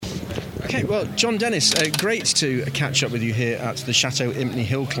Okay, well, John Dennis, great to catch up with you here at the Chateau Impney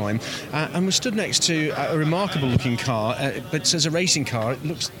Hill Climb. And we're stood next to a remarkable-looking car, but as a racing car, it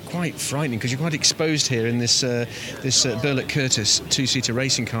looks quite frightening because you're quite exposed here in this Burlet Curtis two-seater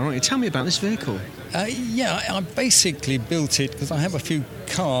racing car, aren't you? Tell me about this vehicle. I basically built it because I have a few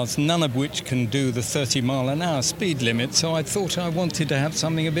cars, none of which can do the 30-mile-an-hour speed limit, so I thought I wanted to have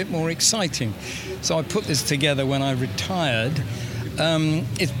something a bit more exciting. So I put this together when I retired.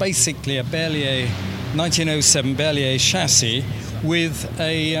 It's basically a Berliet 1907 Berliet chassis with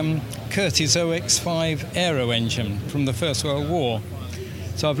a Curtis OX5 aero engine from the First World War.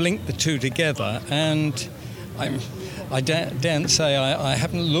 So I've linked the two together, and I daren't say I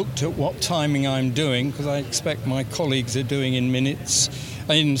haven't looked at what timing I'm doing, because I expect my colleagues are doing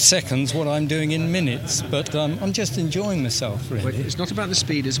in seconds what I'm doing in minutes, but I'm just enjoying myself, really. Well, it's not about the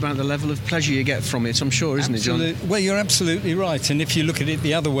speed, it's about the level of pleasure you get from it, I'm sure, isn't it, John? Well, you're absolutely right, and if you look at it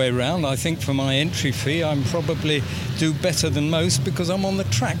the other way around, I think for my entry fee I'm probably do better than most because I'm on the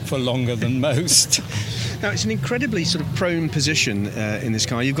track for longer than most. Now, it's an incredibly sort of prone position in this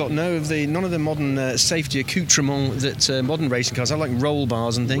car. You've got none of the modern safety accoutrement that modern racing cars have, like roll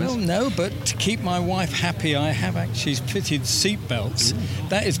bars and things. Well, no, but to keep my wife happy, I have actually fitted seat belts.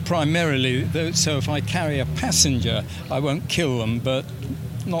 That is primarily so if I carry a passenger, I won't kill them, but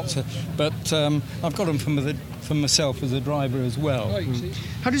I've got them for myself as a driver as well.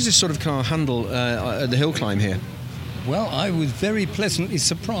 How does this sort of car handle the hill climb here? Well, I was very pleasantly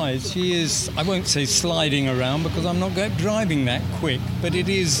surprised. She is, I won't say sliding around because I'm not driving that quick, but it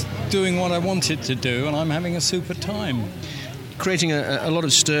is doing what I want it to do, and I'm having a super time. Creating a lot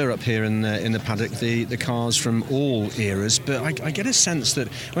of stir up here in the paddock, the cars from all eras, but I get a sense that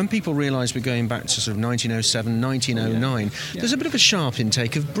when people realise we're going back to sort of 1907, 1909, there's a bit of a sharp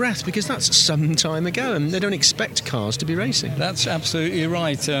intake of breath because that's some time ago and they don't expect cars to be racing. That's absolutely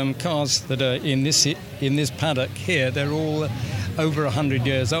right. Cars that are in this paddock here, they're all over 100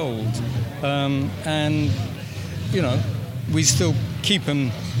 years old, and you know, we still keep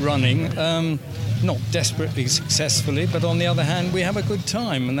them running. Not desperately successfully, but on the other hand, we have a good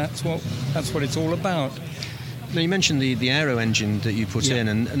time, and that's what it's all about. Now, you mentioned the aero engine that you put in,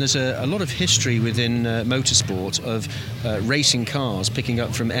 and there's a lot of history within motorsport of racing cars picking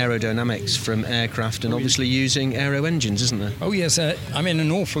up from aerodynamics from aircraft and obviously using aero engines, isn't there? Oh yes, I mean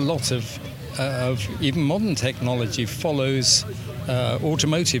an awful lot of even modern technology follows.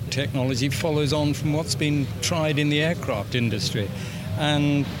 Automotive technology follows on from what's been tried in the aircraft industry,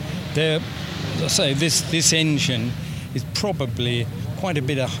 and as I say, this engine is probably quite a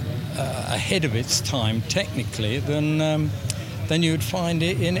bit ahead of its time technically than you would find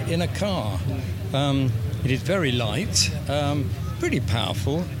it in a car. It is very light, pretty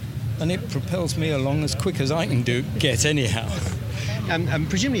powerful, and it propels me along as quick as I can get anyhow. And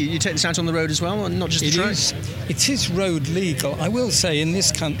presumably you take this out on the road as well, and not just the track? It is road legal. I will say in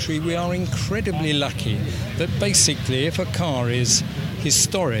this country we are incredibly lucky that basically if a car is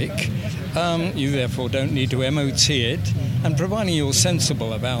historic, you therefore don't need to MOT it, and providing you're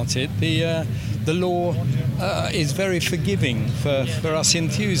sensible about it, the law is very forgiving for us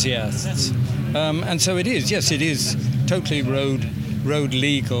enthusiasts. And so it is, yes, it is totally road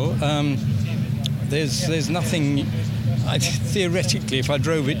legal. There's nothing. Theoretically, if I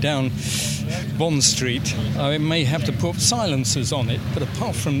drove it down Bond Street, I may have to put silencers on it. But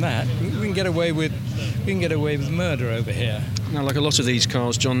apart from that, we can get away with murder over here. Now, like a lot of these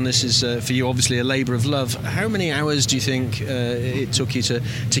cars, John, this is for you obviously a labour of love. How many hours do you think it took you to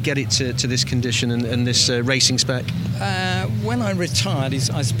get it to this condition and this racing spec? When I retired,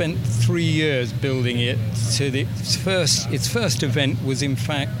 I spent 3 years building it. Its first event was in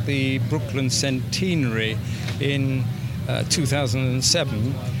fact the Brooklyn Centenary in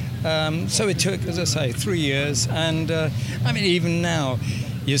 2007. So it took, as I say, 3 years, and I mean even now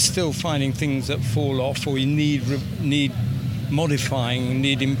you're still finding things that fall off or you need modifying,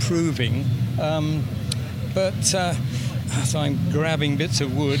 need improving, but as I'm grabbing bits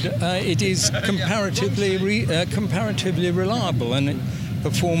of wood, it is comparatively reliable, and it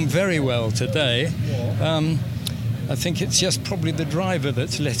performed very well today. I think it's just probably the driver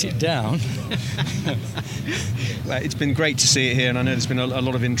that's let it down. Well, it's been great to see it here, and I know there's been a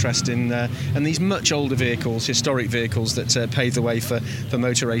lot of interest in these much older vehicles, historic vehicles that pave the way for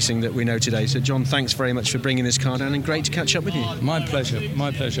motor racing that we know today. So, John, thanks very much for bringing this car down, and great to catch up with you. My pleasure,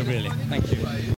 really. Thank you.